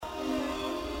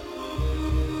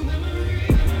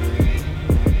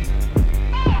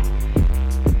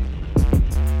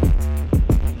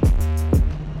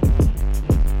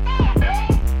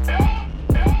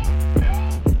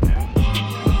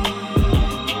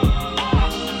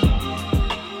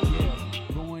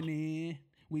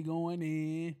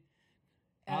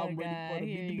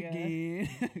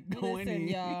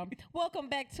y'all. Welcome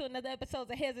back to another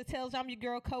episode of Heads and Tails. I'm your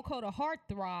girl, Coco, the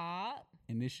Heartthrob.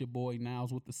 And this your boy,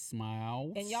 Niles, with the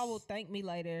smiles. And y'all will thank me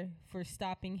later for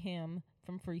stopping him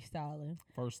from freestyling.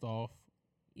 First off,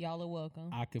 y'all are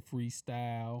welcome. I can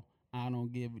freestyle. I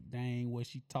don't give a dang what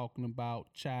she talking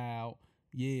about, child.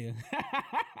 Yeah.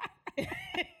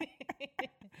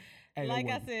 Hey, like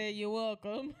I said, you're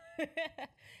welcome.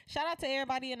 Shout out to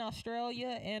everybody in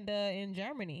Australia and in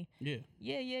Germany. Yeah.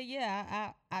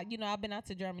 Yeah. I I've been out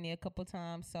to Germany a couple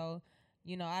times, so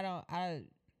they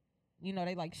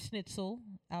like schnitzel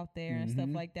out there and stuff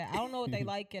like that. I don't know what they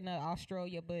like in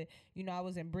Australia, but I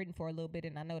was in Britain for a little bit,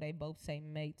 and I know they both say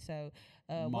mate. So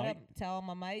what up to all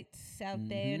my mates out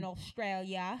there in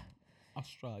Australia,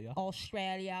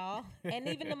 and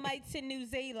even the mates in New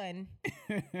Zealand.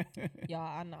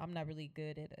 Y'all, I'm not really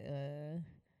good at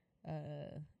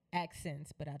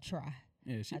accents, but I try.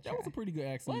 Yeah, that was a pretty good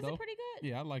accent. Was it pretty good?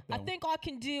 Yeah, I like that. I think I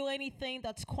can do anything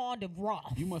that's kind of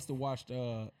rough. You must have watched.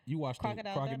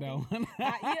 Crocodile. I'm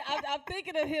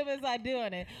thinking of him as I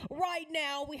doing it right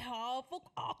now. We have an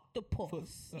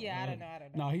octopus. I don't know.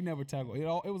 No, he never tackled.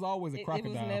 It was always a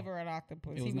crocodile. It was never an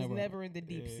octopus. He was never in the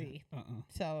deep sea.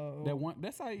 So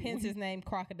that's how. Hence his name,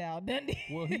 Crocodile Dundee.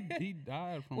 Well, he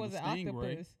died from was a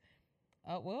stingray. Octopus?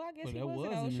 Well, I guess he was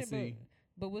in the ocean.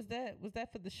 But was that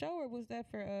for the show, or was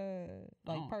that for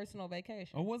personal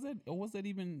vacation? Or was that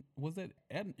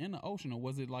in the ocean, or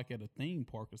was it like at a theme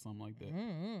park or something like that?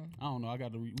 I don't know.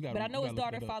 But I know his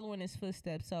daughter following his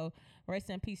footsteps. So rest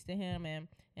in peace to him, and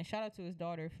shout out to his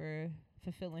daughter for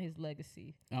fulfilling his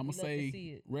legacy. I'm gonna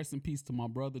say rest in peace to my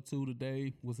brother too.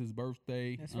 Today was his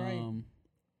birthday. That's right. A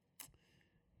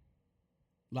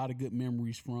lot of good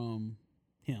memories from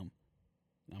him.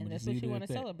 And that's what you want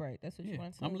to celebrate. That's what you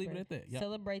want to celebrate. I'm leaving it at that. Yep.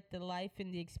 Celebrate the life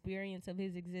and the experience of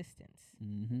his existence.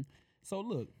 Mm-hmm. So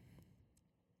look,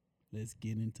 let's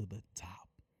get into the top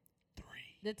 3.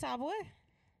 The top what?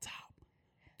 Top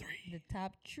 3. The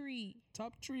top tree.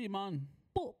 Top tree, man.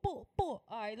 Boom. All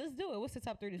right, let's do it. What's the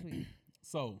top 3 this week?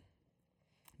 So,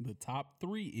 the top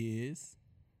 3 is...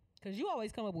 Because you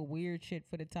always come up with weird shit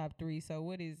for the top 3. So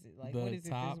what is it? What is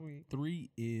it this week? The top 3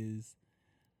 is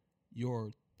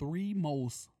your 3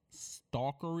 most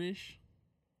stalkerish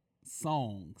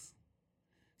songs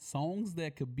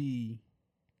that could be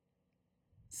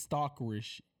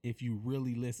stalkerish if you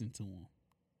really listen to them.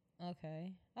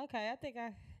 Okay. I think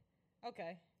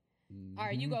okay. Mm-hmm. All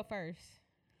right, you go first.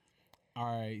 All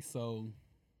right, so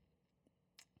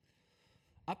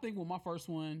I think with my first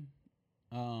one,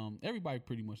 everybody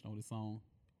pretty much know this song.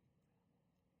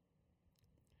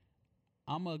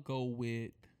 I'm gonna go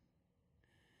with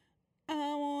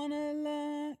I wanna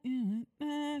lock you and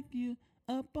knock you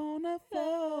up on the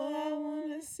floor. I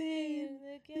wanna see you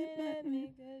looking at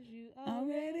me, cause you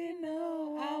already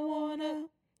know I wanna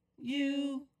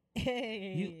you.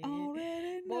 Hey, you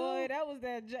already know. Boy, that was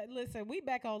that. Listen, we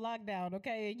back on lockdown,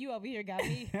 okay? And you over here got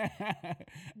me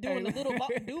doing the little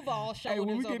Duval shoulders. Hey,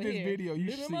 when we get over this here. video,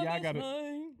 you should see. I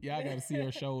gotta see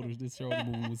her shoulders. This shoulder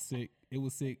movement was sick. It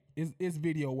was sick. It's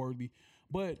video worthy.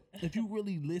 But if you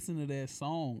really listen to that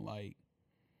song,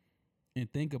 and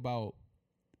think about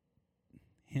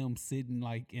him sitting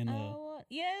in a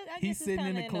he's sitting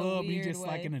in a club, he just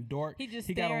in a dark, he just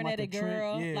staring at a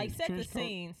girl, set the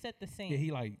scene. Yeah, he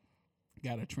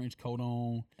got a trench coat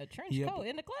on. A trench coat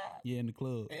in the club? Yeah, in the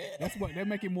club. That's what that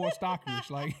make it more stalkerish.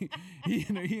 He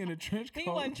in a trench coat. He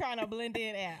wasn't trying to blend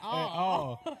in at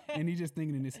all. And he just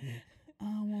thinking in his head,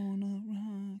 I wanna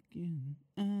rock you,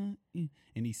 and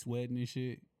he's sweating and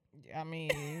shit. I mean,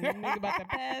 nigga about to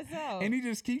pass out. And he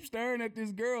just keeps staring at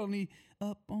this girl, and he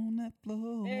up on that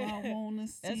floor. I wanna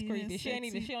see. That's creepy. She don't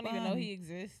even know he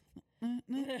exists. I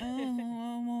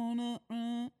wanna.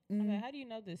 Okay, how do you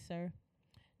know this, sir?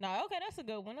 No, okay, that's a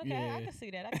good one. Okay, yeah. I can see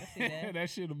that. That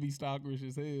shit'll be stalkerish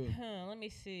as hell. Let me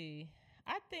see.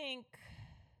 I think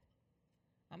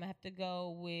I'm gonna have to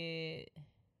go with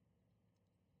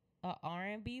a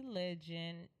R&B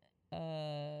legend,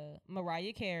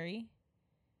 Mariah Carey.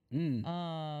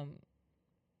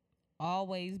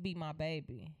 Always Be My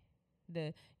Baby.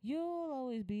 You'll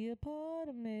always be a part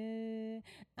of me.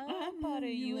 I'm part of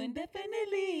you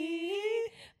indefinitely.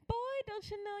 Boy,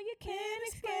 don't you know you can't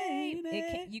escape.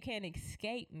 You can't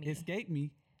escape me. Escape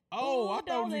me? Oh, I thought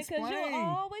it was explained. 'Cause you'll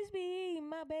always be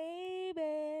my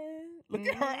baby. Look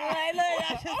at her eyes.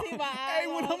 Look, I should see my eyes. Hey,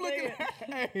 when I'm looking at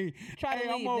hey, try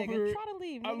to leave, nigga. Try to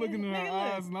leave. I'm looking at her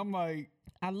eyes and I'm like,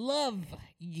 I love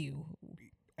you.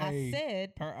 I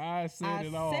said her eyes said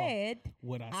it all. I said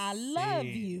what I love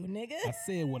you, nigga. I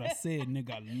said what I said,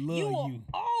 nigga. I love you.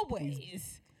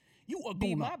 Always. You are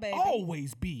be gonna my baby.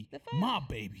 always be my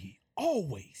baby.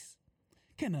 Always.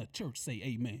 Can a church say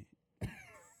amen?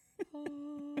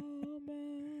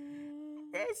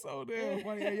 That's so damn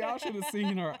funny. Hey, y'all should have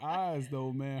seen her eyes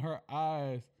though, man. Her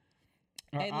eyes.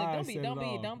 Hey, look,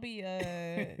 don't be, you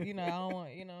know, I don't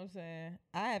want, you know what I'm saying?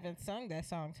 I haven't sung that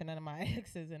song to none of my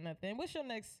exes or nothing. What's your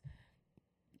next?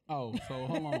 Oh, so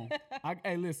hold on.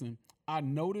 Hey, listen, I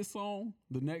know this song,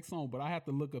 the next song, but I have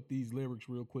to look up these lyrics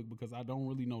real quick because I don't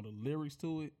really know the lyrics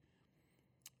to it.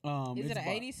 Is it an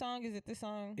 80s song? Is it the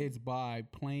song? It's by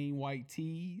Plain White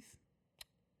Tees.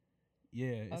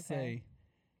 Yeah, it say,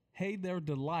 hey there,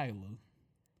 Delilah.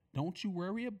 Don't you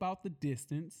worry about the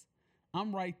distance.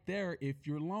 I'm right there if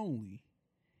you're lonely.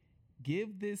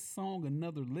 Give this song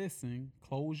another listen.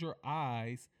 Close your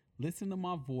eyes. Listen to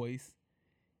my voice.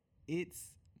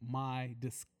 It's my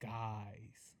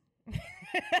disguise.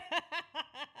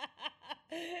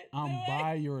 I'm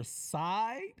by your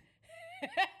side.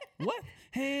 What?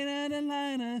 Hey,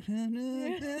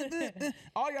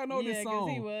 all y'all know this song. Yeah, because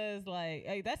he was like,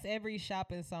 hey, that's every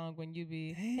shopping song when you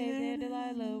be, hey there,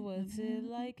 Delilah, what's it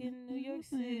like in New York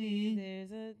City?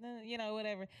 There's a, you know,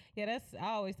 whatever. Yeah,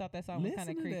 I always thought that song was kind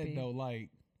of creepy. Listen to that, though,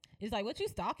 like. It's like, what, you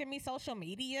stalking me social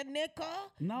media, nigga?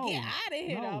 No. Get out of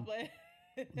here. No.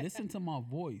 Listen to my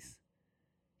voice.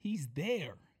 He's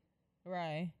there.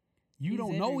 Right. You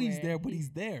don't know he's there, but he's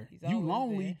there. You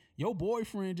lonely. There. Your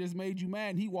boyfriend just made you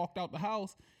mad and he walked out the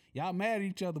house. Y'all mad at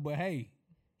each other, but hey,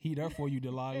 he there for you,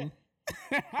 Delilah.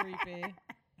 Creepy.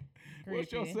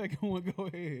 What's your second one? Go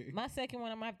ahead. My second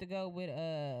one, I'm gonna have to go with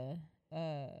and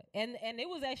it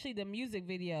was actually the music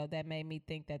video that made me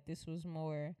think that this was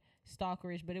more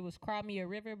stalkerish, but it was Cry Me a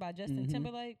River by Justin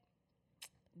Timberlake.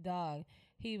 Dog,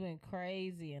 he went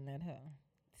crazy in that hoe.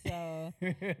 So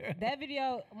that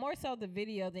video, more so the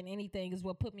video than anything, is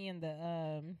what put me in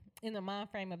the mind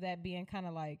frame of that being kind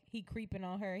of like he creeping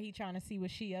on her. He trying to see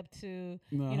what she up to.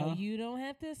 You know, you don't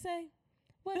have to say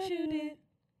what you did.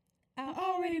 I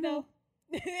already know.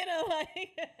 You know, like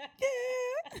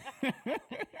yeah.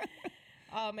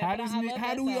 Oh man,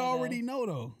 how do we already know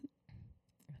though?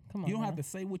 Come on, you don't have to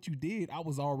say what you did. I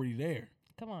was already there.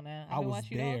 Come on now. I've been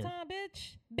watching you the whole time,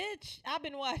 bitch. Bitch, I've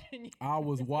been watching you. I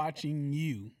was watching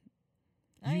you.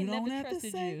 I ain't never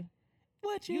trusted you.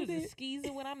 What you did. You was a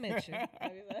skeezer when I met you.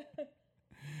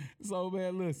 So,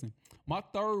 man, listen. My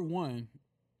third one,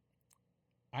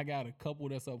 I got a couple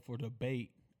that's up for debate.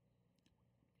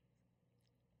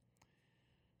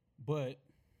 But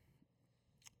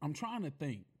I'm trying to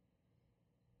think.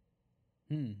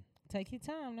 Take your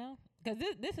time now. Because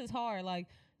this is hard. Like,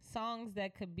 songs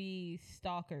that could be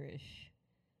stalkerish,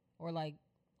 or like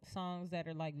songs that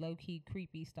are like low-key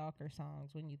creepy stalker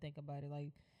songs when you think about it.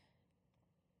 Like,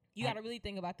 you got to really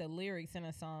think about the lyrics in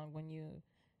a song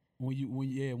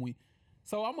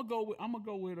so I'm gonna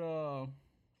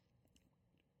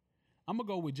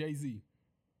go with Jay-Z.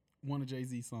 One of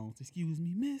Jay-Z songs. Excuse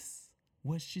me, miss,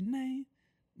 what's your name?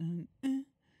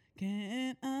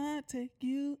 Can I take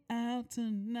you out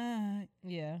tonight?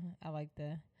 Yeah, I like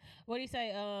that. What do you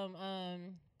say?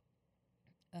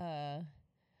 I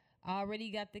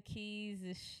already got the keys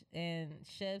and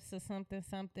chefs or something.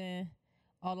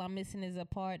 All I'm missing is a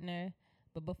partner.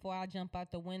 But before I jump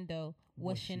out the window,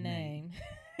 what's your name?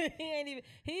 He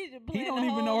don't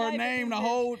even know her name. The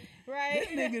whole right.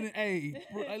 This nigga, hey,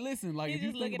 listen, like he's if you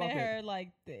just think looking about at that, her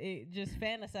like just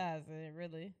fantasizing,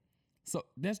 really. So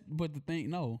but the thing,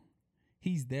 no,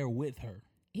 he's there with her.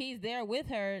 He's there with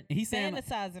her. He's fantasizing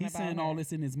about her. He's saying all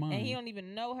this in his mind, and he don't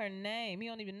even know her name. He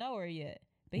don't even know her yet.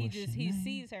 But he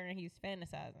sees her and he's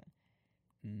fantasizing.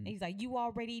 And he's like, you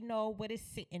already know what it's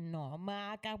sitting on.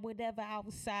 I got whatever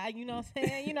outside. You know what I'm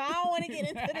saying? You know, I don't want to get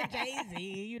into the Jay-Z.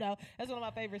 You know, that's one of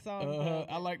my favorite songs.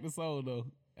 I like the song though.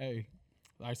 Hey,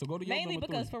 all right, so go to your mainly number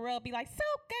because three. Pharrell be like, so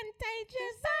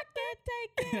contagious, I can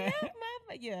take it out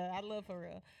my. Yeah, I love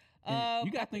Pharrell.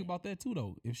 You gotta think about that too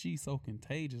though. If she's so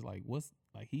contagious, like what's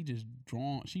like he just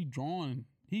drawn? He's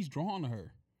drawn to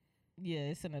her. Yeah,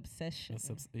 it's an obsession. It's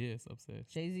obsession.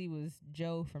 Jay-Z was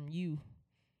Joe from You.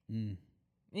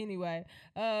 Anyway,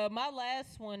 my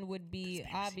last one would be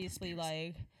obviously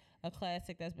like a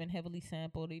classic that's been heavily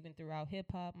sampled even throughout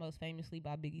hip hop, most famously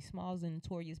by Biggie Smalls and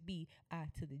Notorious B.I.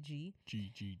 to the G.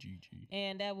 G.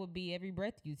 And that would be Every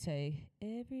Breath You Take.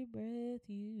 Every breath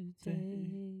you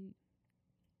take.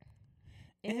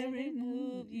 Every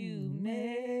move you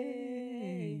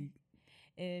make.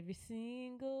 Every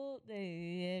single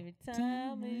day, every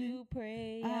time you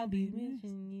pray, I'll be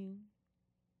missing you.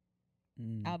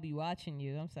 I'll be watching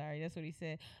you. I'm sorry. That's what he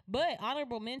said. But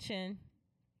honorable mention,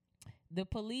 the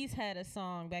Police had a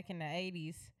song back in the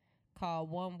 80s called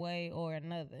One Way or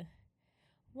Another.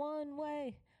 One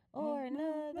way or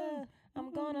another.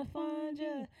 I'm gonna find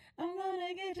you. I'm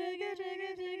gonna get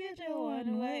you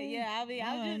one way. Yeah, I mean,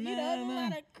 I'm just, there's a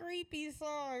lot of creepy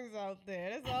songs out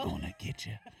there. That's all. I'm gonna get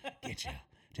you.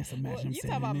 Just imagine him You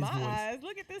saying talking about in his my voice. eyes?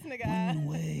 Look at this nigga eyes. One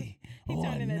way He or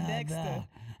turned into another. Dexter.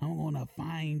 I'm gonna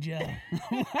find you.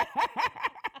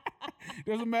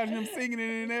 Just imagine him singing it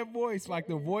in that voice. Like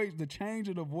the change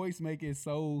of the voice make it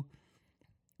so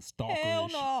stalkerish. Hell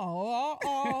no.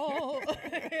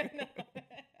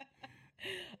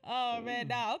 Oh man,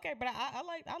 nah, okay, but I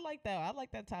like that. I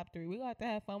like that top 3. We gonna have to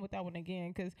have fun with that one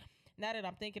again, because now that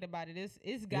I'm thinking about it,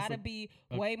 it's gotta be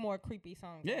way more creepy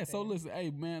songs. Yeah, out so there. listen, hey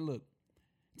man, look,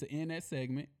 to end that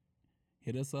segment,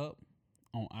 hit us up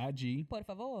on IG Por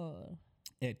favor.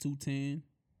 at 210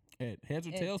 at Heads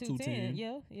or Tails 210.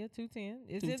 Yeah, 210.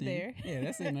 It's 210. just there. Yeah,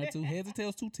 that's in there too. Heads or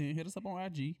Tails 210. Hit us up on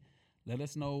IG. Let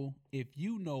us know if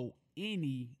you know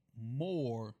any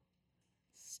more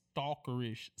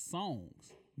stalkerish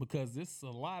songs, because there's a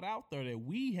lot out there that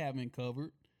we haven't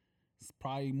covered. It's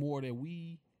probably more that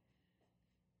we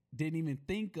didn't even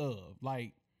think of.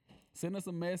 Like, send us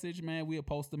a message, man. We'll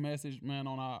post a message, man,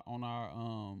 on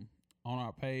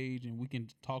our page, and we can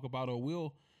talk about it.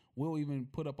 Or we'll even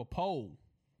put up a poll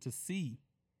to see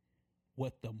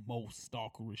what the most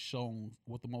stalkerish songs,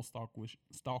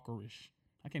 stalkerish.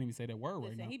 I can't even say that word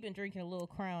right now. He been drinking a little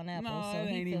Crown Apple, No, so it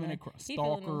he ain't even feeling-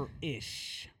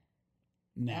 stalker-ish.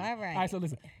 Nah. All right. All right, so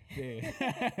listen.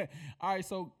 Yeah. All right,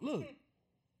 so look.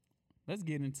 Let's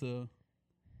get into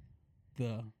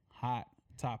the hot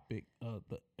topic of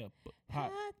the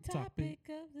Hot topic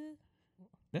of the.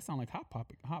 That sounds like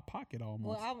hot pocket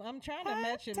almost. Well, I'm trying to Hot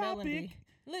match your topic. melody.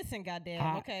 Listen, goddamn.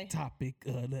 Hot Okay. topic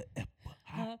of the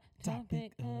hot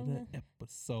topic of the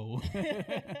episode.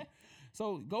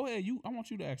 So go ahead. I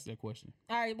want you to ask that question.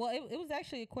 All right. Well, it was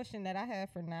actually a question that I had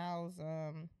for Niles,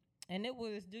 and it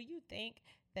was: do you think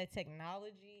that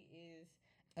technology is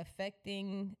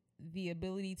affecting the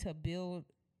ability to build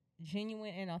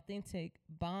genuine and authentic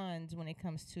bonds when it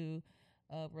comes to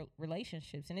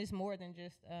relationships? And it's more than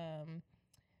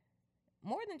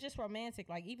just romantic,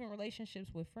 like even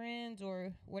relationships with friends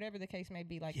or whatever the case may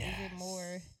be. Like, is it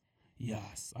more?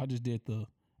 Yes, I just did the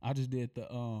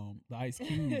Ice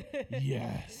Cube.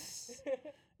 Yes.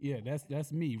 Yeah,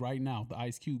 that's me right now. The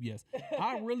Ice Cube. Yes,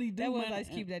 I really do. That was man. Ice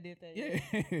Cube that did that.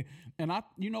 Yeah, and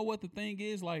you know what the thing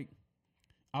is, like,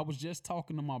 I was just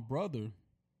talking to my brother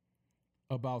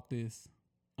about this,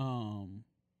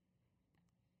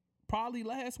 probably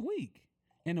last week,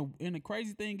 and the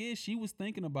crazy thing is, she was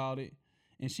thinking about it,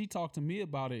 and she talked to me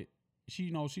about it.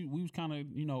 We was kind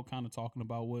of talking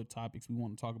about what topics we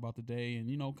want to talk about today,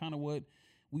 and kind of what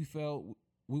we felt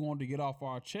we wanted to get off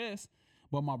our chest.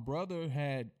 But my brother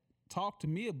had talked to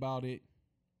me about it,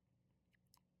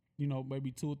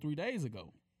 maybe 2 or 3 days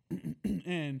ago.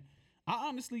 And I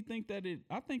honestly think that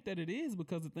it is,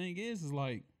 because the thing is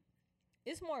like,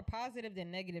 it's more positive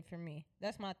than negative for me.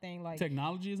 That's my thing. Like,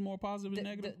 technology is more positive than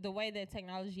negative. The way that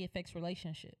technology affects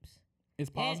relationships. It's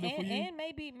positive for you. And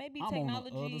maybe I'm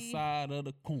technology. on the other side of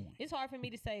the coin. It's hard for me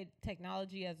to say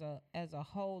technology as a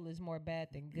whole is more bad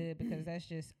than good, because that's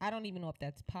just, I don't even know if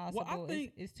that's possible. Well, I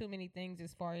think it's too many things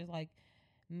as far as like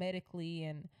medically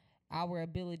and our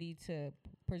ability to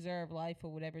preserve life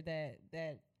or whatever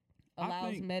that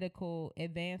allows medical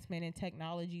advancement and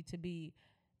technology to be.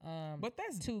 But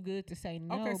that's too good to say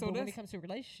no. Okay, so but when it comes to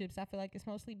relationships, I feel like it's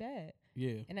mostly bad.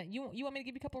 Yeah. And you want me to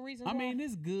give you a couple reasons? I why? mean,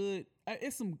 it's good.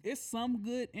 It's some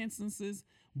good instances,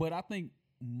 but I think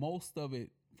most of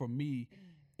it for me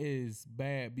is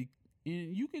bad.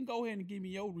 And you can go ahead and give me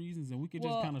your reasons, and we can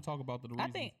just kind of talk about the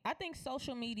reasons. I think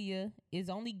social media is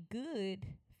only good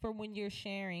for when you're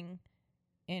sharing,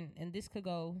 and this could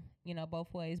go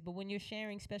both ways. But when you're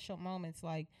sharing special moments,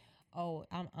 like, oh,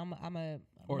 I'm a mother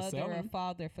or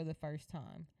father for the first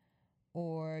time,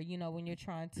 or when you're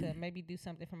trying to maybe do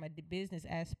something from a business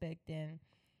aspect and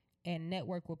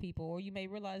network with people, or you may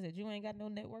realize that you ain't got no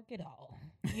network at all.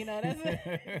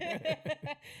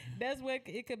 That's what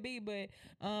it could be. But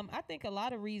I think a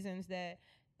lot of reasons that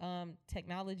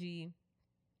technology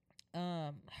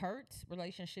hurts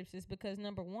relationships is because,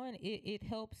 number one, it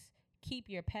helps keep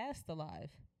your past alive.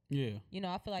 Yeah.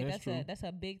 I feel like that's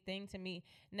a big thing to me.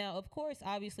 Now, of course,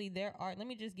 obviously let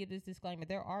me just give this disclaimer.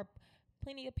 There are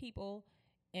plenty of people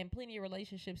and plenty of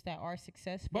relationships that are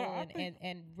successful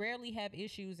and rarely have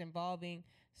issues involving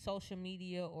social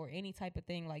media or any type of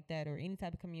thing like that, or any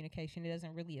type of communication. It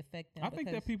doesn't really affect them. I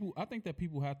think that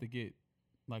people have to get,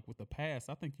 like, with the past,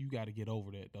 I think you got to get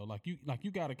over that though. Like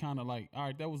you got to kind of like, all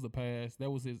right, that was the past. That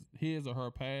was his or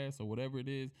her past or whatever it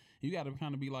is. You got to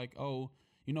kind of be like, oh,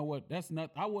 you know what?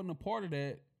 I wasn't a part of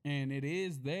that, and it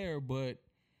is there, but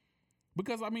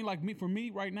Because I mean, like for me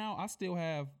right now, I still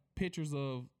have pictures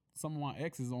of some of my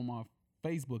exes on my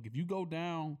Facebook. If you go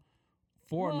down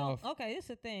enough, okay, it's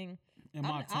a thing. in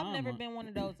my time, I've never been one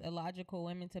of those illogical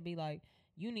women to be like,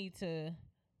 you need to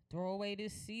throw away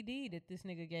this CD that this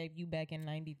nigga gave you back in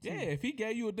 '92. Yeah, if he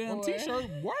gave you a damn T-shirt,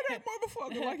 wear that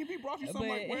motherfucker. Like if he brought you something,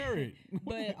 like wear it.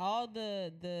 But all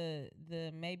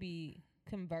the maybe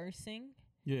conversing,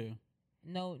 yeah,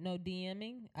 no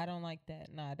DMing. I don't like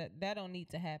that. Nah, that don't need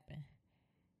to happen.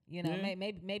 You know, Yeah.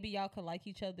 maybe y'all could like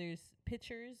each other's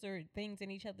pictures or things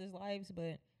in each other's lives,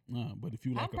 but but if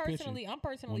you like I'm a picture, personally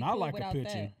when cool I like without a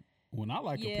picture, that. when I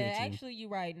like a Yeah, picture, actually, you're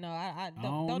right. No, I I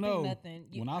don't know. do nothing.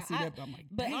 When I see that, I'm like,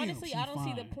 but damn, honestly, she I don't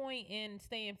see the fine. point in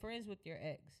staying friends with your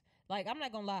ex. Like, I'm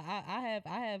not gonna lie,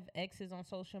 I have exes on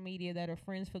social media that are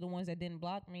friends for the ones that didn't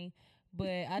block me. But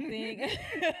I think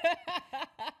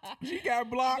She got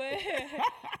blocked. But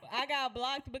I got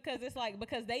blocked because it's like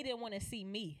because they didn't want to see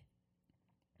me.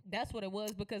 That's what it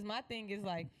was. Because my thing is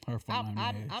like, Her fine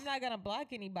ass. I'm not gonna block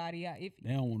anybody. If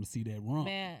They don't want to see that rump.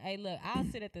 man, hey, look, I'll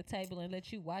sit at the table and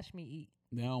let you watch me eat.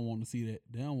 They don't want to see that.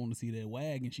 They don't want to see that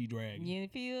wagon she dragging. You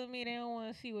feel me? They don't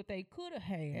want to see what they could have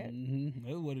had. Mm-hmm.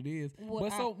 That's what it is. What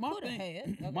But so I my coulda thing,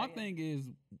 had. Okay, my yeah. thing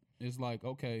is like,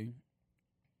 okay,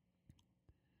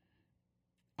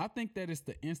 I think that it's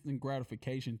the instant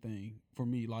gratification thing for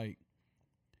me. Like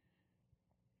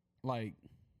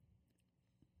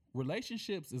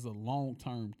relationships is a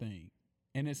long-term thing,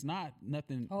 and it's not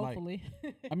nothing. Hopefully.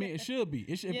 Like, I mean, it should be.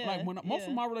 It should. Yeah, like when most yeah.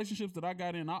 of my relationships that I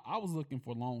got in, I was looking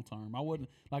for long-term. I wasn't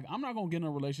like I'm not gonna get in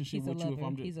a relationship He's a with lover. you if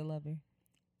I'm just. He's a lover.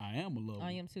 I am a lover.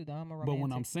 I am too, though. I'm a romantic. But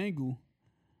when I'm single,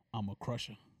 I'm a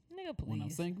crusher. Nigga, please. When I'm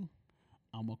single,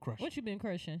 I'm a crusher. What you been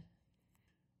crushing?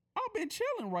 I've been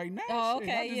chilling right now. Oh, shit.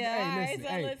 okay, I just, yeah. Hey, All right, listen, so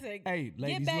hey, listen. hey,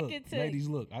 ladies, Get back look. into Ladies,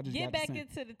 look. I just Get got back to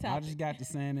into the I topic. just got to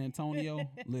San Antonio.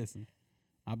 Listen,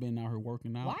 I've been out here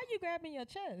working out. Why are you grabbing your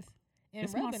chest and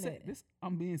This my rubbing it?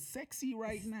 I'm being sexy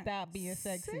right now. Stop being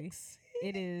sexy.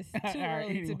 It is too All right,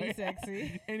 early to be anyway.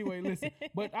 sexy. Anyway, listen.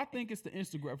 But I think it's the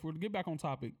instant to get back on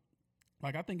topic.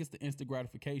 Like I think it's the instant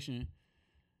gratification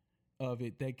of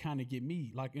it that kind of get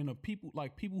me. Like in a people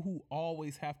who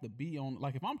always have to be on.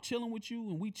 Like if I'm chilling with you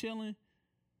and we chilling.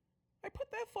 Hey, put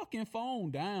that fucking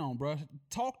phone down, bro.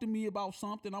 Talk to me about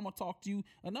something. I'm gonna talk to you.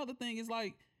 Another thing is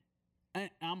like, and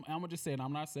I'm gonna just say it.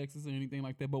 I'm not sexist or anything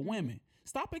like that. But women,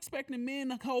 stop expecting men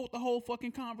to hold the whole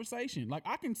fucking conversation. Like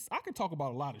I can talk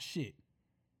about a lot of shit,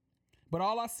 but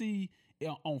all I see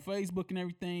on Facebook and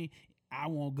everything, I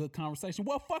want good conversation.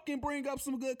 Well, fucking bring up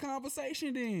some good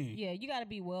conversation then. Yeah, you got to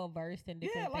be well versed in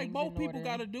different Yeah, like things both in people order.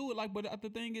 got to do it. Like, but the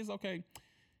thing is, okay,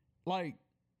 like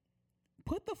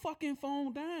put the fucking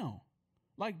phone down.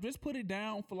 Like, just put it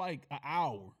down for like an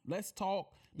hour. Let's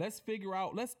talk. Let's figure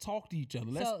out. Let's talk to each other.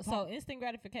 Let's So instant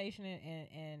gratification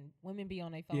and women be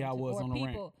on their phone. Yeah, I too, was or on the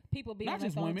rant. people be not on their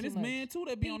just phone women. too It's much. men too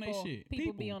that be on their shit.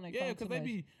 People be on their phone because too they much.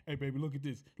 be, hey baby, look at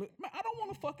this. Look, man, I don't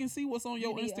want to fucking see what's on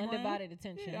your need Instagram. undivided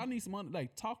attention. Yeah, I need some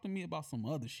like talk to me about some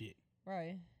other shit.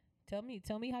 Right. Tell me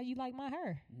how you like my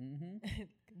hair. Mm-hmm.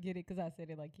 Get it? Because I said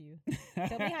it like you.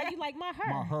 Tell me how you like my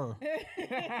hair. My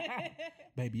hair,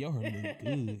 baby, your hair look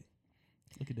good.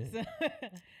 Look at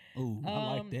that. Oh, I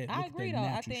like that. Look I at agree that though.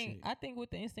 natural shit. I think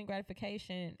with the instant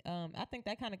gratification, I think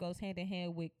that kind of goes hand in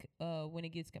hand with when it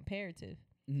gets comparative.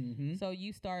 Mm-hmm. So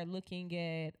you start looking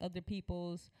at other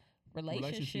people's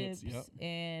relationships yep.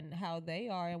 and how they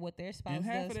are and what their spouse And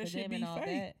half does of that for shit them be and all fake.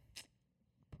 that.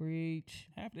 Preach.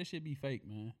 Half that shit be fake,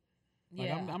 man. Like,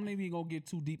 Yeah. I'm not even gonna get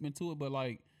too deep into it, but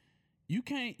like, you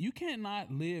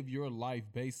cannot live your life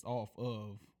based off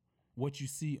of what you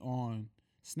see on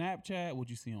Snapchat, what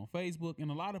you see on Facebook,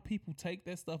 and a lot of people take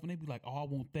that stuff and they be like, "Oh, I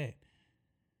want that."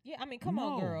 Yeah, I mean, come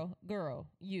on, No. girl,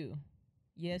 you.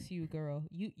 Yes, you, girl.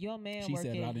 Your man She work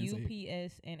said it, I at didn't say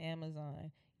UPS and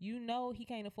Amazon. You know he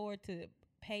can't afford to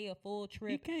pay a full trip.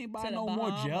 He can't buy to the no more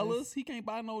Bahamas. jealous. He can't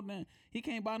buy no damn. He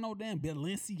can't buy no damn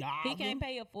Balenciaga. He can't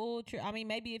pay a full trip. I mean,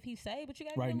 maybe if he saved, but you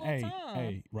got to Right, give him a little hey, time.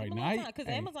 hey, right Give him a now, little time, because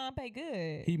hey, Amazon pay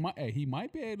good. He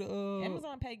might be able to.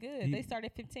 Amazon pay good. he- They start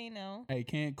at 15 now. Hey,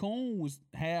 Cancun was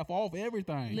half off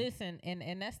everything. Listen,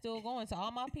 and that's still going. So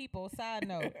all my people, side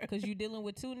note, because you dealing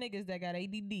with two niggas that got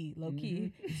ADD, low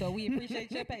key. Mm-hmm. So we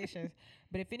appreciate your patience.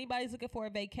 But if anybody's looking for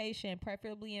a vacation,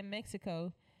 preferably in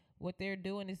Mexico, what they're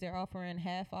doing is they're offering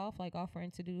half off, like offering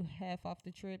to do half off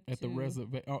the trip at to,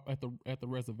 the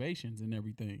reservations and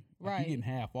everything. Like, Right. you getting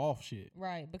half off shit.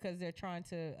 right, because they're trying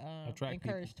to Attract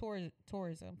encourage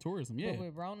tourism. Tourism, yeah. But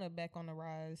with Rona back on the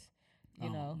rise, you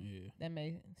Oh, know, yeah. that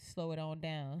may slow it on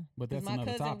down. But 'Cause that's my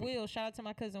another cousin topic. Will, shout out to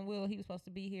my cousin Will, he was supposed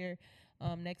to be here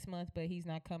next month, but he's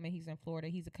not coming. He's in Florida.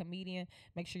 He's a comedian.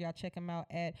 Make sure y'all check him out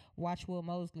at Watch Will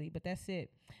Mosley. But that's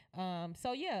it.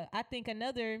 So yeah, I think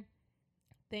another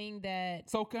thing that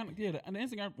So kind of the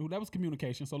Instagram, that was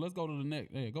communication. So let's go to the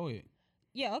next. Yeah, go ahead.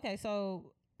 Yeah, okay.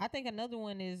 So I think another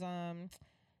one is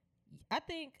I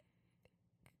think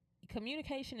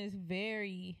communication is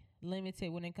very limited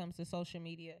when it comes to social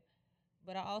media.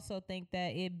 But I also think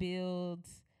that it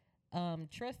builds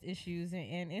trust issues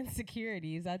and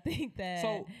insecurities. I think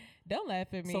that don't laugh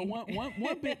at me. So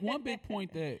one big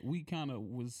point that we kind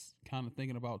of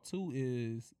thinking about too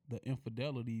is the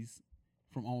infidelities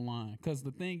from online. Because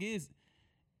the thing is,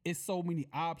 it's so many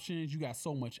options. You got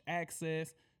so much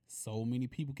access. So many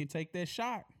people can take that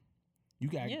shot. You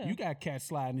got cats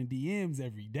sliding in DMs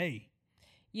every day.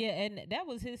 Yeah, and that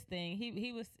was his thing.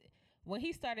 He was when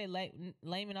he started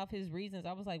laming off his reasons.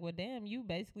 I was like, well, damn, you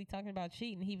basically talking about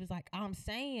cheating. He was like, I'm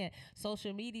saying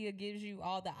social media gives you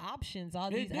all the options,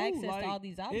 all these access to all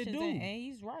these options, and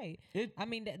he's right. I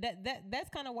mean that's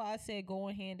kind of why I said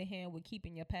going hand in hand with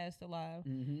keeping your past alive.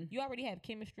 Mm-hmm. You already have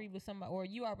chemistry with somebody, or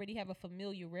you already have a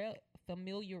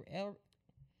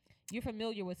you're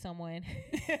familiar with someone.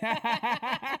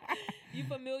 You're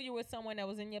familiar with someone that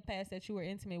was in your past that you were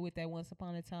intimate with at once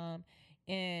upon a time,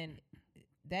 and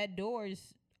that door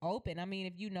is open. I mean,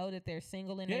 if you know that they're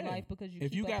single in their life because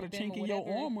if you got a chink in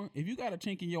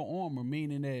your armor,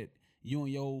 meaning that you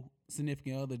and your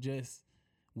significant other just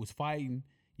was fighting,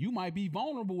 you might be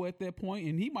vulnerable at that point,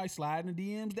 and he might slide in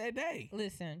the DMs that day.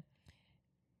 Listen,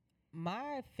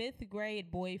 my 5th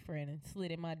grade boyfriend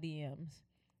slid in my DMs.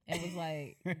 And was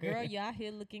like, girl, y'all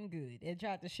here looking good. And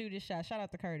tried to shoot his shot. Shout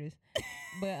out to Curtis.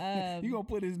 But you gonna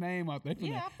put his name out there.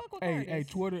 Yeah, I fuck with Curtis. Hey,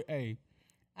 Twitter,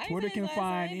 Twitter can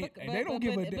find they don't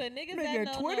give a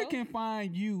nigga, Twitter can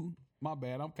find you. My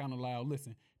bad, I'm kind of loud.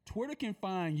 Listen, Twitter can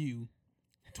find you.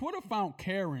 Twitter found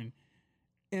Karen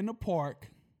in the park.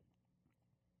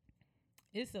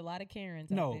 It's a lot of Karens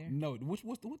out there. No.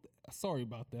 Sorry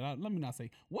about that. Let me not say.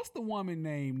 What's the woman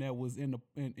name that was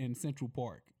in Central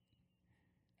Park?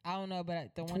 I don't know,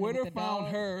 but the one Twitter with the found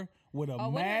dog. her with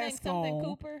a mask on.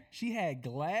 Cooper? She had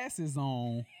glasses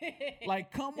on.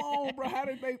 Like, come on, bro. How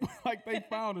did they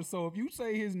found her? So if you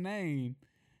say his name,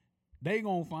 they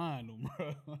gonna find him,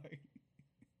 bro.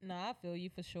 No, I feel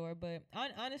you for sure. But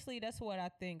honestly, that's what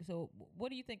I think. So what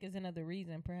do you think is another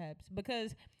reason, perhaps?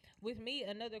 Because with me,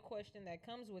 another question that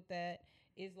comes with that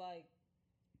is like,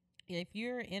 if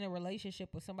you're in a relationship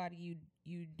with somebody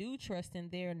you do trust and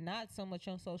they're not so much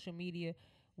on social media,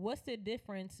 what's the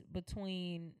difference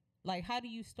between, like, how do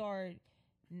you start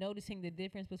noticing the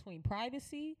difference between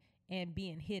privacy and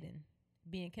being hidden,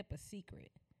 being kept a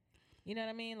secret? You know what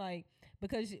I mean? Like,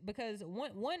 because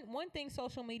one thing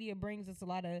social media brings us a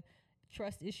lot of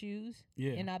trust issues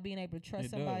and not being able to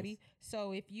trust somebody.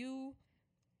 So if you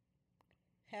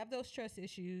have those trust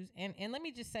issues, and let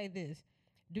me just say this,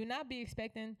 do not be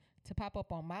expecting to pop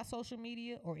up on my social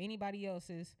media or anybody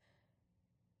else's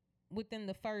within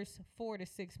the first 4 to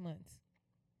 6 months.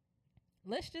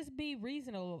 Let's just be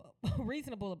reasonable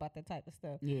about that type of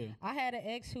stuff. Yeah. I had an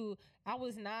ex who I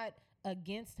was not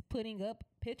against putting up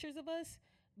pictures of us,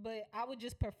 but I would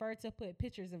just prefer to put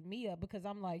pictures of me up because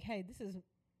I'm like, hey, this is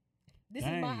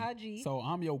my IG. So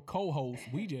I'm your co-host.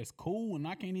 We just cool, and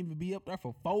I can't even be up there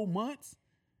for 4 months.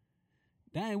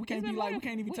 Dang, we can't be like, we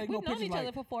can't even take no pictures. We've known each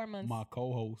other for 4 months. My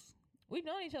co-host. We've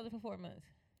known each other for 4 months.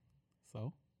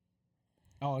 So,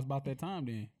 it's about that time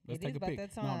then. Let's take a pic.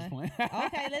 That No, I'm just playing.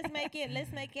 Okay,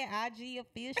 let's make it IG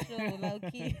official, low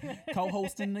key.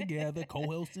 Co-hosting together.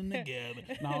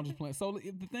 No, I'm just playing. So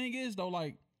the thing is though,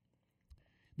 like,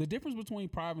 the difference between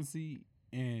privacy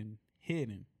and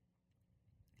hidden.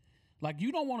 Like,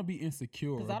 you don't want to be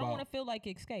insecure. Because I don't want to feel like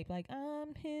escape. Like,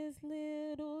 I'm his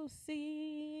little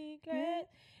secret,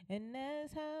 and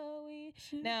that's how we.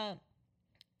 Now,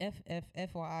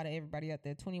 FYI to everybody out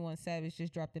there, 21 Savage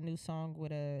just dropped a new song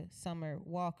with a Summer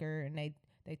Walker, and they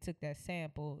took that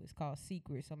sample. It's called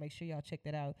Secret, so make sure y'all check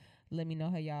that out. Let me know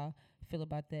how y'all feel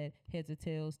about that. Heads or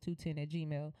tails,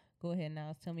 210@gmail. Go ahead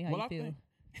now. Tell me how you feel.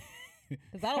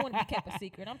 Because I don't want to be kept a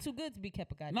secret. I'm too good to be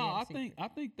kept a goddamn secret.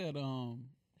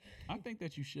 I think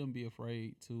that you shouldn't be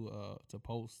afraid to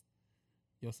post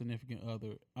your significant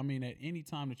other. I mean, at any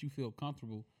time that you feel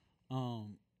comfortable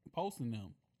posting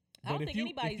them. I don't think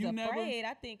anybody's afraid.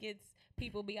 I think it's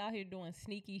people be out here doing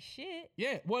sneaky shit.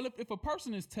 Yeah. Well, if a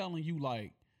person is telling you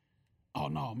like, oh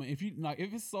no, man, if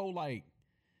it's so like,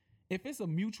 if it's a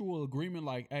mutual agreement,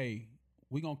 like, hey,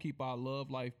 we're gonna keep our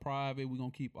love life private, we're gonna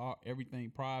keep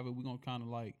everything private, we're gonna kind of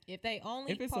like, if they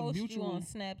only post you on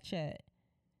Snapchat,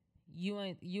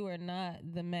 You are not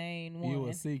the main one. You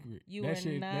a secret. You that are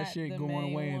shit, not that shit the going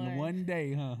main away in one. one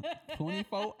day, huh?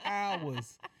 24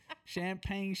 hours.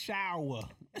 Champagne shower.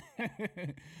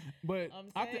 But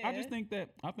I just think that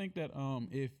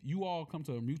if you all come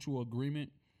to a mutual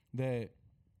agreement that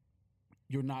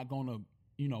you're not gonna,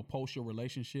 post your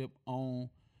relationship on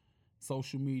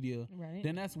social media, Right.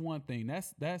 then that's one thing.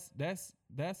 That's I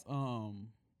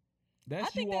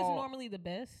think you that's all, normally the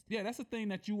best. yeah, that's the thing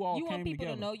that you all You came want people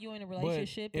together. to know you're in a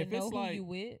relationship if and know it's who like- you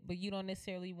with, but you don't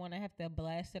necessarily want to have to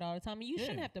blast it all the time. And you Yeah.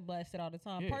 shouldn't have to blast it all the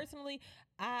time. Yeah. Personally,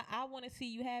 I want to see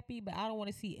you happy, but I don't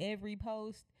want to see every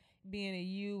post being a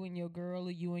you and your girl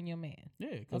or you and your man.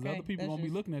 Yeah, because Okay, other people that's gonna be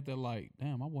just- looking at that like,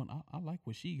 damn, I like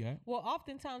what she got. Well,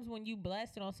 oftentimes when you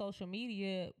blast it on social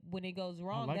media, when it goes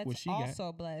wrong, like what that's she got.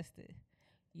 also blasted.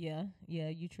 Yeah,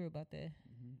 you true about that.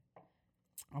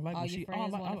 I like All what your she.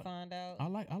 friends want I to find out. I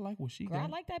like what she Girl, I got.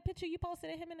 like that picture you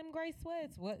posted of him in them gray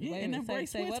sweats. What? Yeah, wait a in minute, them gray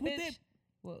say sweats what, with bitch?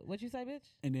 What you say, bitch?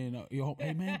 And then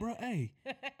hey man, bro, hey,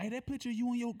 that picture of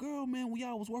you and your girl, man, when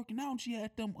y'all was working out, and she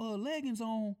had them leggings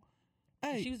on.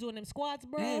 Hey, She was doing them squats,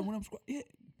 bro. yeah, when I'm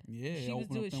yeah.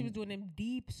 She was doing them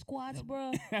deep squats,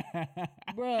 bro.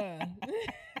 Bruh.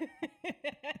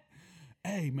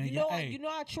 Hey man, You know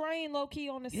I train low key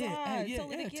on the side. Tell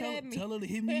her to get at me. Tell her to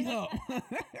hit me up.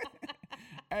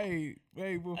 hey,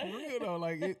 but for real though,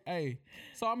 like, hey.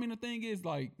 So I mean, the thing is,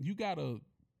 like, you gotta.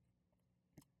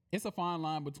 It's a fine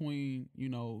line between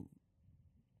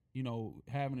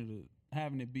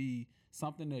having it be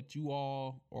something that you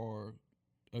all are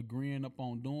agreeing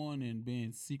upon doing and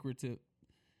being secretive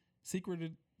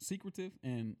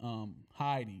and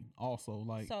hiding also,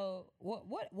 like. So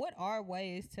what are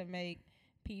ways to make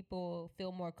people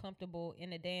feel more comfortable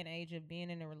in the day and age of being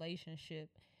in a relationship,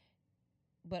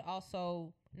 but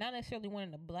also not necessarily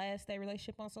wanting to blast their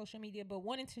relationship on social media, but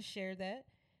wanting to share that?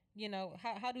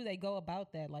 How do they go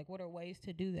about that? Like, what are ways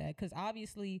to do that? Because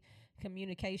obviously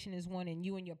communication is one, and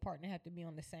you and your partner have to be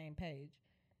on the same page.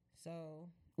 So,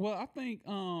 well, I think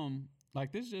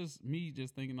like, this just me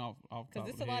just thinking off because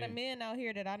there's a lot of men out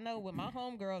here that I know with my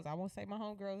homegirls. I won't say my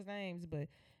homegirls' names, but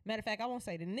matter of fact, I won't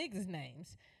say the niggas'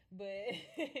 names. But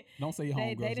don't say your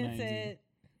homegirls' names.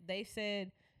 They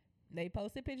said they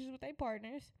posted pictures with their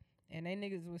partners, and they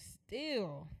niggas was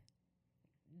still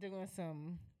doing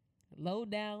some low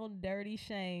down, dirty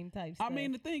shame type stuff. I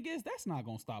mean, the thing is, that's not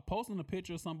gonna stop. Posting a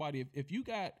picture of somebody, if you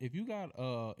got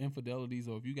infidelities,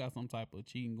 or if you got some type of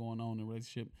cheating going on in a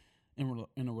relationship,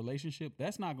 in a relationship,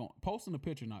 that's not going. Posting a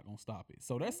picture not gonna stop it.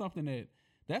 So that's something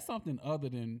other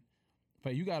than.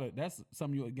 That's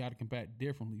something you got to combat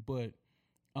differently. But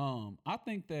I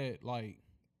think that, like.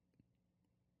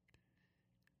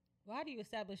 Well, how do you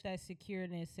establish that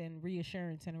secureness and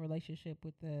reassurance in a relationship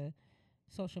with the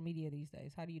social media these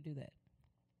days? How do you do that?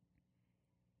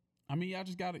 I mean,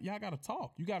 y'all gotta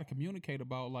talk. You gotta communicate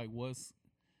about, like, what's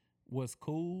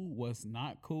cool, what's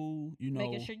not cool.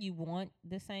 Making sure you want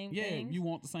the same things. Yeah, you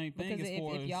want the same thing. Because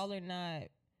if y'all are not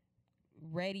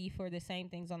ready for the same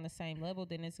things on the same level,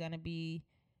 then it's gonna be.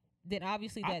 Then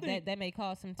obviously that may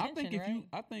cause some tension.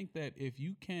 I think that if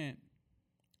you can't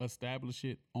establish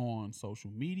it on social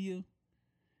media,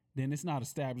 then it's not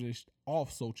established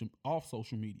off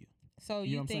social media. So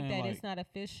you think that like, it's not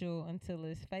official until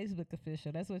it's Facebook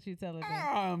official? That's what you're telling me.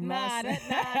 I'm not saying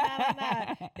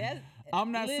That's,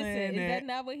 I'm not saying that. Is that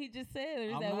not what he just said, or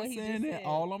is I'm that not what he saying just that. said?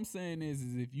 All I'm saying is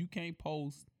if you can't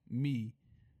post me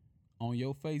on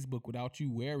your Facebook without you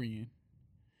worrying,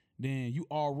 then you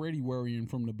already worrying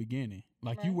from the beginning.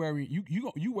 Like, right. You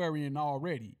worrying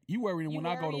already. You worrying when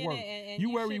I go to work. And you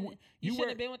shouldn't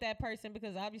have been with that person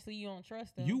because obviously you don't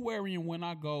trust them. You worrying when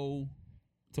I go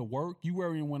to work. You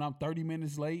worrying when I'm 30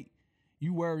 minutes late.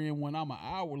 You worrying when I'm an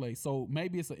hour late. So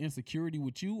maybe it's an insecurity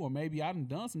with you, or maybe I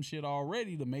done some shit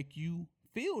already to make you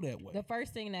feel that way. The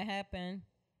first thing that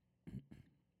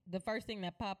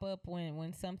pop up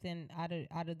when something out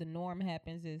of the norm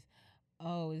happens is,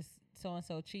 oh, is so and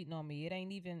so cheating on me? It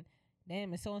ain't even.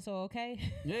 Damn, is so and so okay?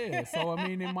 Yeah, so I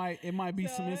mean, it might be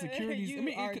some insecurities. You I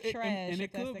mean, are trash.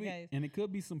 And it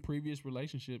could be some previous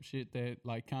relationship shit that,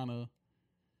 like, kind of.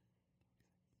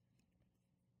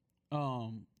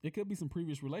 It could be some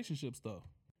previous relationship stuff.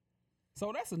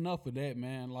 So that's enough of that,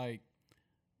 man. Like,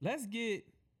 let's get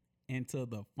into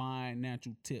the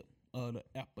financial tip of the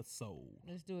episode.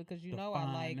 Let's do it, because you know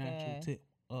I like financial tip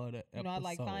of the episode. You know I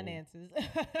like finances.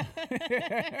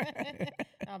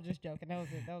 I'm just joking. That was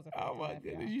a oh my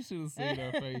goodness, you should have seen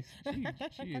her face.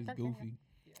 She is goofy.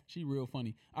 Yeah. She real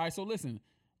funny. All right, so listen,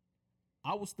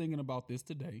 I was thinking about this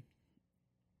today,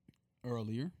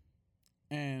 earlier,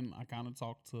 and I kind of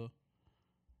talked to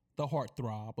the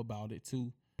heartthrob about it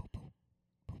too.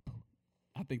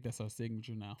 I think that's her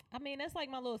signature now. I mean, that's like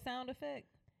my little sound effect.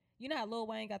 You know how Lil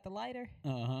Wayne got the lighter?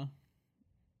 Uh-huh.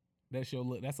 That's your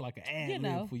look. That's like an ad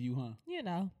lib for you, huh? You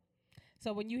know.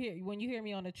 So when you hear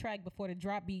me on the track before the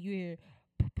drop beat, you hear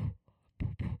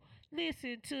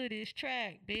listen to this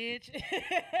track, bitch.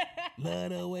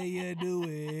 Love the way you do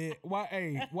it.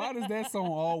 Why does that song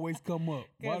always come up?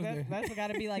 That's got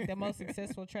to be like the most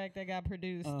successful track that got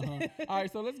produced. Uh-huh. All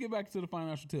right, so let's get back to the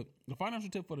financial tip. The financial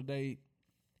tip for the day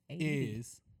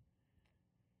is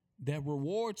that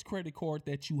rewards credit card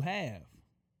that you have.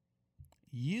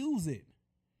 Use it.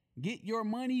 Get your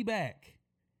money back.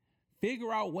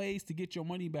 Figure out ways to get your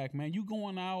money back, man. You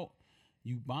going out,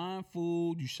 you buying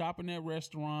food, you shopping at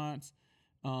restaurants,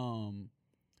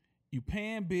 you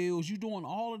paying bills, you doing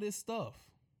all of this stuff.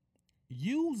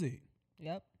 Use it.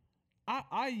 Yep.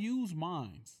 I use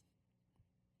mines,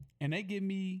 and they give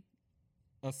me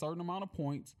a certain amount of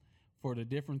points for the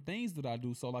different things that I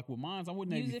do. So like with mines, I'm with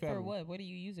Navy Federal. Use it for what? What do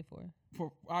you use it for?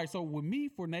 All right, so with me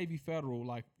for Navy Federal,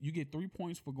 like you get 3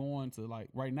 points for going to like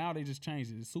right now they just changed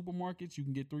it. The supermarkets, you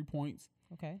can get 3 points.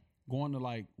 Okay. Going to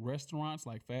like restaurants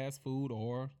like fast food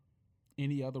or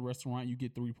any other restaurant, you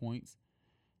get 3 points.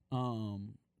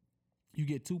 You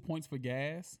get 2 points for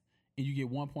gas and you get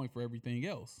 1 point for everything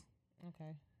else.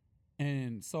 Okay.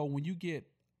 And so when you get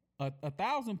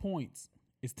 1,000 points,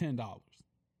 it's $10.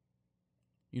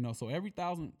 You know, so every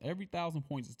thousand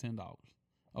points is $10.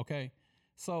 Okay.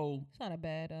 So it's not a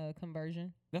bad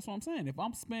conversion. That's what I'm saying.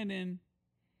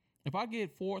 If I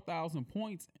get 4,000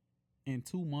 points in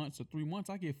 2 months or 3 months,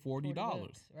 I get $40.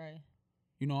 Right.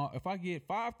 You know, if I get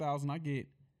 5,000, I get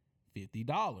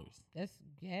 $50. That's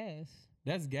gas.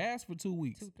 That's gas for 2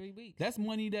 weeks. 2-3 weeks. That's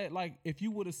money that, like, if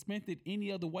you would have spent it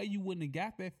any other way, you wouldn't have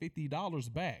got that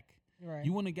 $50 back. Right.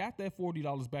 You wouldn't have got that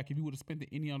 $40 back if you would have spent it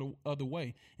any other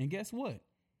way. And guess what?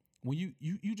 When you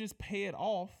just pay it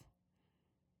off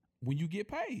when you get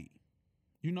paid.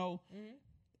 You know,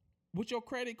 with your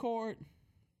credit card,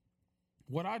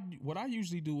 what I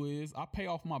usually do is I pay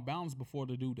off my balance before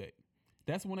the due date.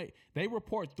 That's when they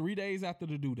report 3 days after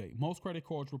the due date. Most credit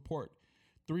cards report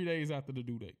 3 days after the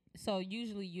due date. So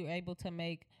usually you're able to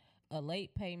make a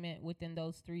late payment within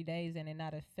those 3 days and it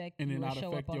not affect and you it or not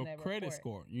show affect up on your that credit report.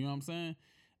 score. You know what I'm saying?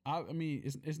 I mean,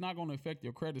 it's not going to affect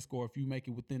your credit score if you make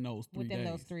it within those 3 days. Within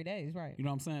those 3 days, right? You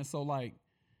know what I'm saying? So like,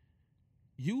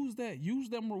 use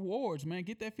them rewards, man.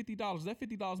 Get that $50. That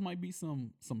 $50 might be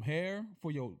some hair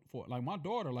for like my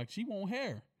daughter. Like she want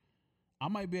hair. I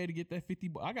might be able to get that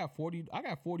 50. I got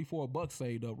 $44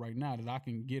 saved up right now that I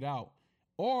can get out,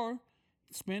 or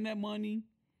spend that money.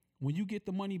 When you get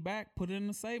the money back, put it in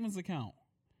a savings account.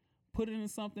 Put it in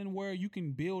something where you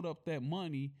can build up that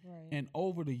money, right. And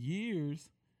over the years,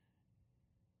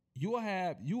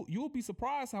 you'll be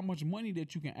surprised how much money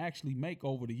that you can actually make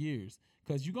over the years,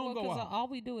 because you're gonna go out. All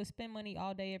we do is spend money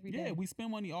all day, every day. Yeah, we spend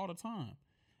money all the time,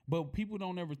 but people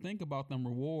don't ever think about them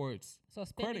rewards. So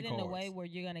spend it in a way where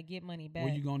you're gonna get money back.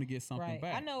 Where you're gonna get something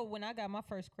back. I know when I got my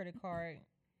first credit card,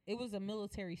 it was a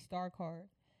military star card.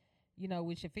 You know,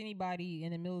 which if anybody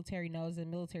in the military knows, a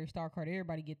military star card,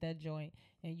 everybody get that joint,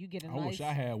 and you get a I wish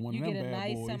I had one of them bad boys. You get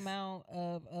a nice amount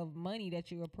of money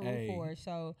that you approve for.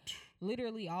 So,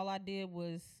 literally, all I did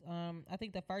was, I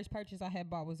think the first purchase I had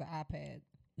bought was an iPad.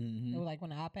 Mm-hmm. It was like when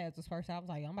the iPads was first out, I was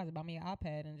like, I'm about to buy me an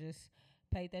iPad, and just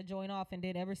paid that joint off. And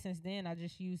then ever since then, I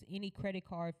just use any credit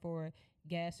card for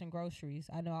gas and groceries.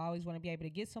 I know I always want to be able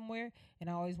to get somewhere, and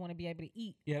I always want to be able to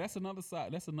eat. Yeah, that's another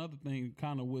side. That's another thing,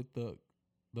 kind of with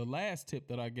the last tip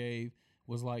that I gave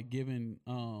was like building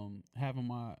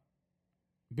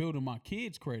my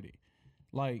kids' credit.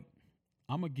 Like,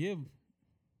 I'm gonna give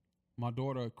my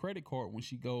daughter a credit card when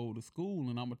she go to school,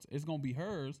 and it's gonna be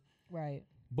hers. Right.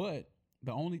 But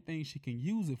the only thing she can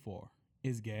use it for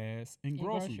is gas and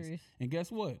groceries. And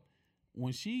guess what?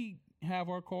 When she have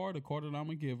her card, the card that I'm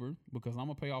gonna give her, because I'm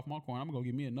gonna pay off my card, I'm gonna go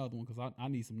get me another one, because I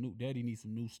need some new. Daddy needs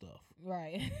some new stuff.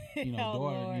 Right. You know,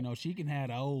 daughter. Lord. You know, she can have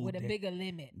the old with a bigger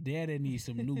limit. Daddy needs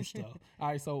some new stuff. All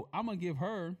right, so I'm gonna give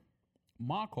her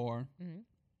my card. Mm-hmm.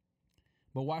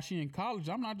 But while she in college,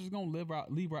 I'm not just gonna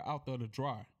leave her out there to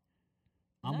dry.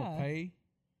 I'm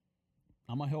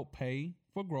gonna help pay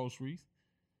for groceries.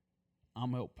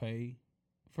 I'm gonna help pay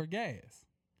for gas.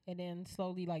 And then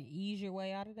slowly, like, ease your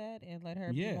way out of that and let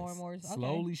her be more and more. Okay.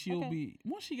 Slowly she'll be,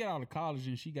 once she get out of college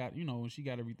and she got, when she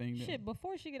got everything. Shit,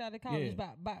 before she get out of college,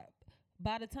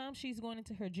 by the time she's going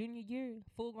into her junior year,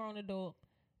 full grown adult,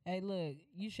 hey, look,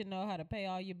 you should know how to pay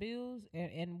all your bills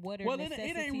and what are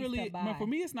necessities it ain't really, to buy. Man, for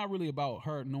me, it's not really about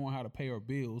her knowing how to pay her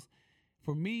bills.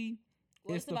 For me,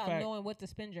 it's about knowing what to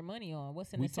spend your money on.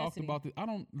 What's a necessity? We talked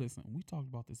about this. We talked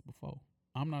about this before.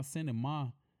 I'm not sending my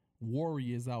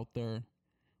warriors out there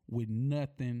with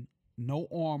nothing, no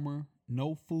armor,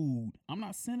 no food. I'm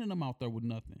not sending them out there with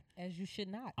nothing. As you should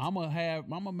not. I'm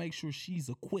gonna make sure she's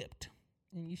equipped.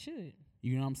 And you should.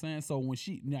 You know what I'm saying? So when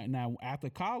she now after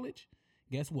college,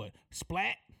 guess what?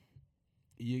 Splat.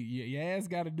 Your ass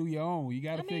got to do your own. You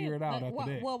got to figure it out after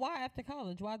that. Well, why after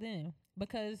college? Why then?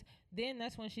 Because then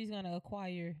that's when she's gonna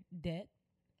acquire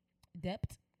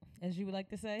depth, as you would like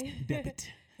to say. Debit.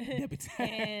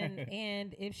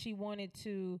 and if she wanted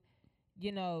to,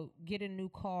 you know, get a new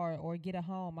car or get a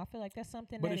home, I feel like that's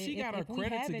something. But that if she got her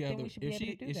credit together, I still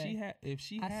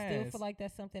feel like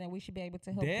that's something that we should be able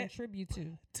to help contribute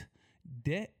to.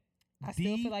 I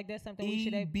still feel like that's something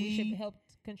we should help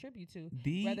contribute to,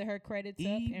 whether her credit's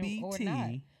up or not.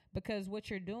 Because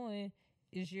what you're doing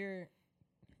is you're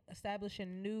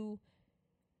establishing new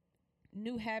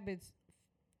habits,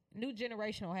 new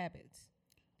generational habits.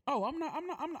 Oh,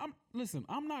 listen,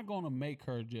 I'm not going to make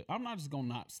her I'm not just going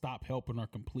to not stop helping her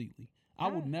completely. I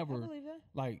will never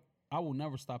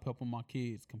stop helping my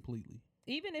kids completely.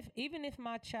 Even if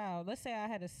my child, let's say I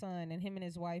had a son and him and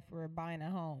his wife were buying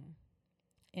a home.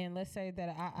 And let's say that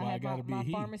I have my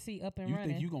pharmacy up and running. You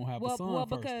think you're going to have a son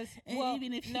first. Because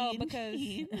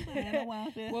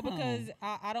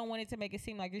I don't want it to make it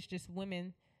seem like it's just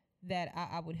women that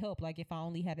I would help. Like if I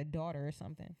only had a daughter or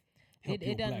something.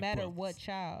 It doesn't matter what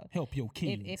child. Help your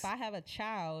kids. If I have a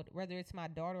child, whether it's my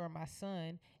daughter or my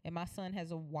son, and my son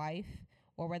has a wife,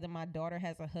 or whether my daughter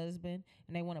has a husband,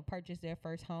 and they want to purchase their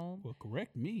first home. Well,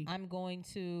 correct me. I'm going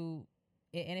to,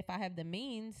 and if I have the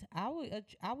means, I would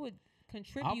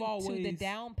contribute to the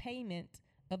down payment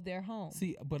of their home.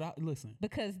 See, but listen.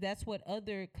 Because that's what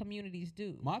other communities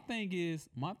do. My thing is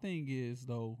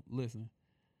though, listen,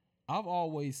 I've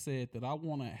always said that I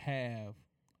want to have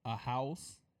a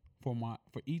house for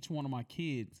each one of my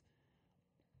kids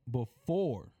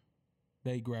before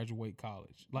they graduate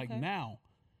college. Like now,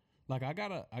 like I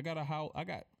got a house. I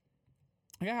got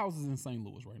houses in St.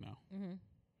 Louis right now. Mm-hmm.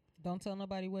 Don't tell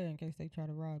nobody where in case they try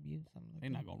to rob you. They're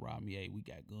not gonna rob me. Hey, we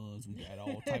got guns. We got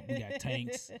all type. We got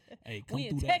tanks. Hey, come we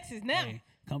through in Texas now. Hey,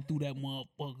 come through that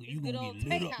motherfucker. You gonna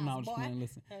get lit up. No, just playing.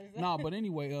 Listen. No, but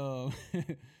anyway,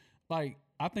 like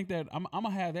I think that I'm gonna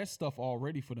have that stuff all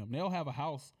ready for them. They'll have a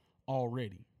house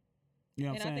already. You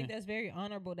know what I'm saying? I think that's very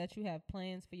honorable that you have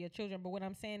plans for your children. But what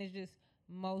I'm saying is just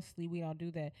mostly we don't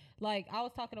do that. Like I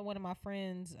was talking to one of my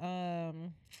friends,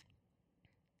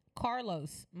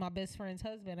 Carlos, my best friend's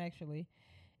husband, actually,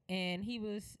 and he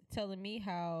was telling me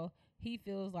how he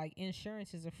feels like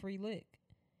insurance is a free lick.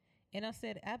 And I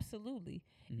said, absolutely.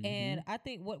 Mm-hmm. And I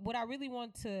think what I really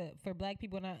want for black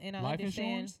people, and I life understand,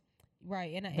 insurance?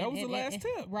 Right? And that was the last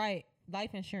tip, right?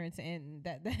 Life insurance, and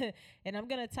that and I'm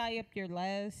gonna tie up your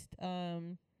last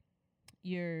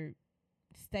your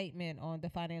statement on the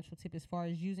financial tip as far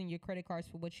as using your credit cards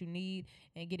for what you need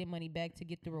and getting money back to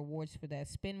get the rewards for that.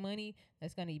 Spend money,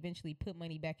 that's going to eventually put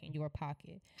money back in your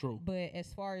pocket. True. But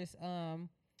as far as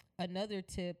another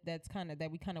tip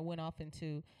that we kind of went off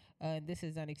into, this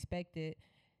is unexpected,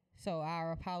 so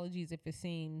our apologies if it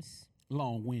seems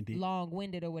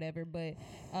long-winded or whatever, but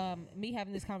me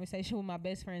having this conversation with my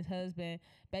best friend's husband,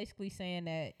 basically saying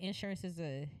that insurance is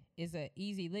a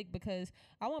easy lick, because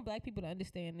I want black people to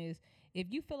understand this. If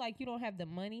you feel like you don't have the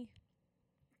money,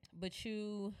 but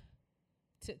you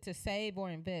to save or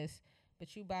invest,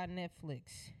 but you buy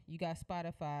Netflix, you got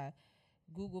Spotify,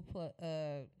 Google Plus,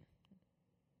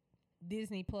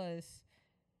 Disney Plus,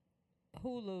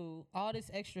 Hulu, all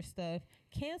this extra stuff,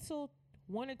 cancel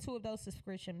one or two of those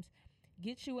subscriptions.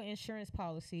 Get you an insurance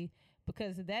policy,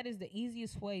 because that is the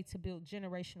easiest way to build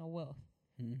generational wealth.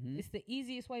 Mm-hmm. It's the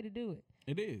easiest way to do it.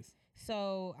 It is.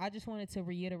 So I just wanted to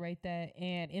reiterate that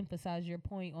and emphasize your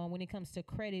point on when it comes to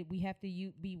credit, we have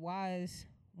to be wise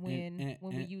when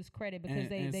we use credit, because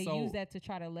they use that to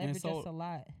try to leverage us a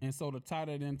lot. And so to tie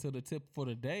that into the tip for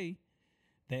the day,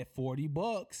 that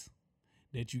 $40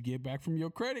 that you get back from your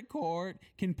credit card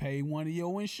can pay one of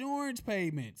your insurance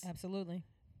payments. Absolutely.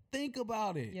 Think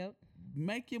about it. Yep.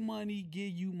 Make your money give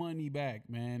you money back,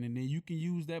 man, and then you can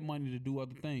use that money to do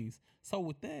other things. So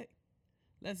with that,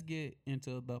 let's get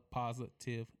into the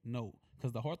positive note,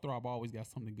 because the heartthrob always got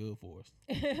something good for us.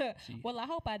 Well, I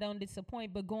hope I don't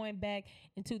disappoint, but going back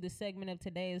into the segment of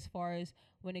today, as far as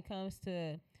when it comes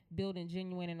to building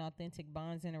genuine and authentic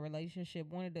bonds in a relationship,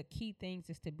 one of the key things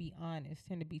is to be honest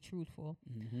and to be truthful.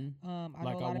 Mm-hmm. I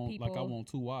know a lot of people. Like I want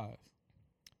two wives.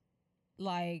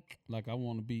 Like I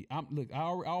want to be. I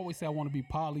always say I want to be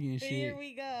poly and shit. Here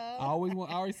we go. I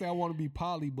always say I want to be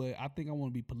poly, but I think I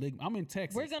want to be polygamous. I'm in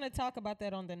Texas. We're gonna talk about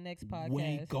that on the next podcast.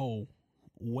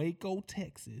 Waco,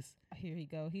 Texas. Here he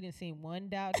go. He didn't see one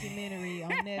documentary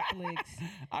on Netflix.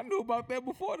 I knew about that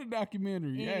before the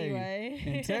documentary. Anyway.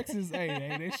 Hey, in Texas,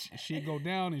 that shit go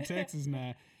down in Texas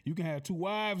now. You can have 2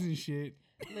 wives and shit.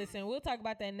 Listen, we'll talk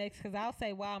about that next because I'll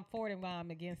say why I'm for it and why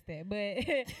I'm against that.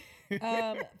 But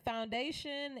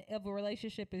foundation of a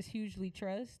relationship is hugely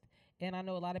trust. And I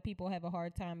know a lot of people have a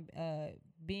hard time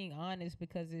being honest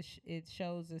because it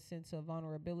shows a sense of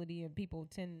vulnerability, and people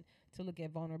tend to look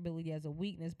at vulnerability as a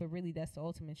weakness, but really that's the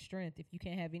ultimate strength. If you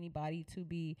can't have anybody to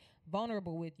be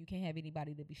vulnerable with, you can't have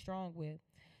anybody to be strong with.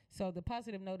 So the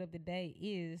positive note of the day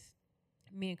is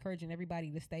me encouraging everybody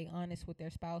to stay honest with their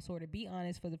spouse, or to be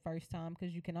honest for the first time,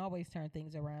 because you can always turn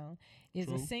things around. Is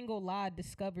True. A single lie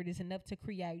discovered is enough to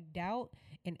create doubt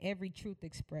in every truth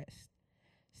expressed.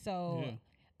 So Yeah.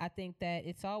 I think that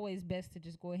it's always best to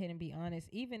just go ahead and be honest,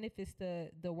 even if it's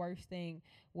the worst thing.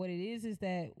 What it is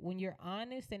that when you're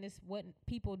honest, and it's what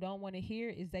people don't want to hear,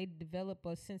 is they develop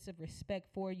a sense of respect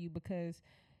for you, because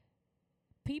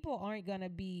people aren't going to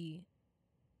be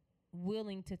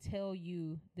willing to tell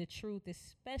you the truth,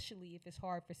 especially if it's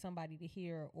hard for somebody to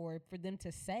hear or for them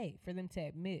to say, for them to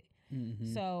admit.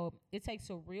 Mm-hmm. So it takes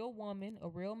a real woman, a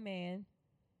real man,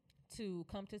 to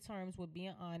come to terms with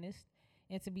being honest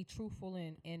and to be truthful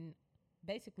in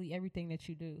basically everything that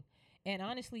you do. And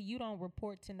honestly, you don't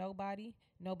report to nobody.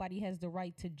 Nobody has the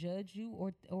right to judge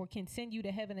you or can send you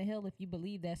to heaven or hell if you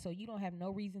believe that. So you don't have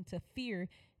no reason to fear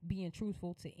being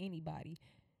truthful to anybody.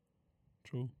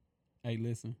 True. Hey,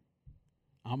 listen,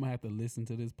 I'm going to have to listen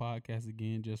to this podcast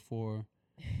again just for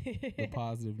the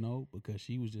positive note, because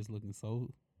she was just looking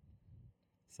so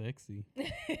sexy.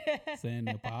 Saying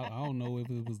that, I don't know if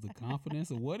it was the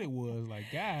confidence or what it was. Like,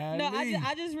 God. No,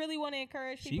 I just really want to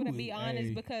encourage people to be honest,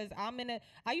 hey. because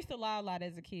I used to lie a lot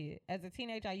as a kid. As a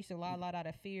teenager, I used to lie a lot out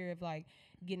of fear of like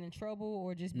getting in trouble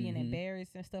or just being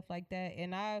embarrassed and stuff like that.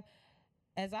 And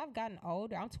as I've gotten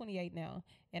older, I'm 28 now,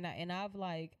 and I've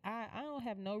like I don't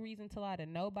have no reason to lie to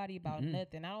nobody about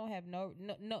nothing. I don't have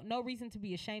no reason to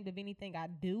be ashamed of anything I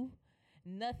do,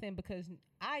 nothing, because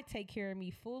I take care of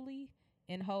me fully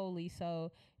and wholly.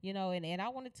 So, and I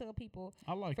want to tell people,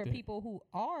 people who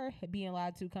are being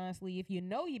lied to constantly, if you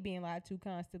know you're being lied to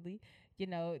constantly,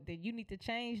 that you need to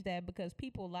change that, because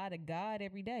people lie to God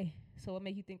every day. So what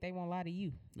makes you think they won't lie to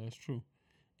you? That's true.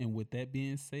 And with that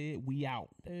being said, we out.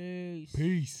 Peace.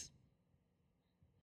 Peace.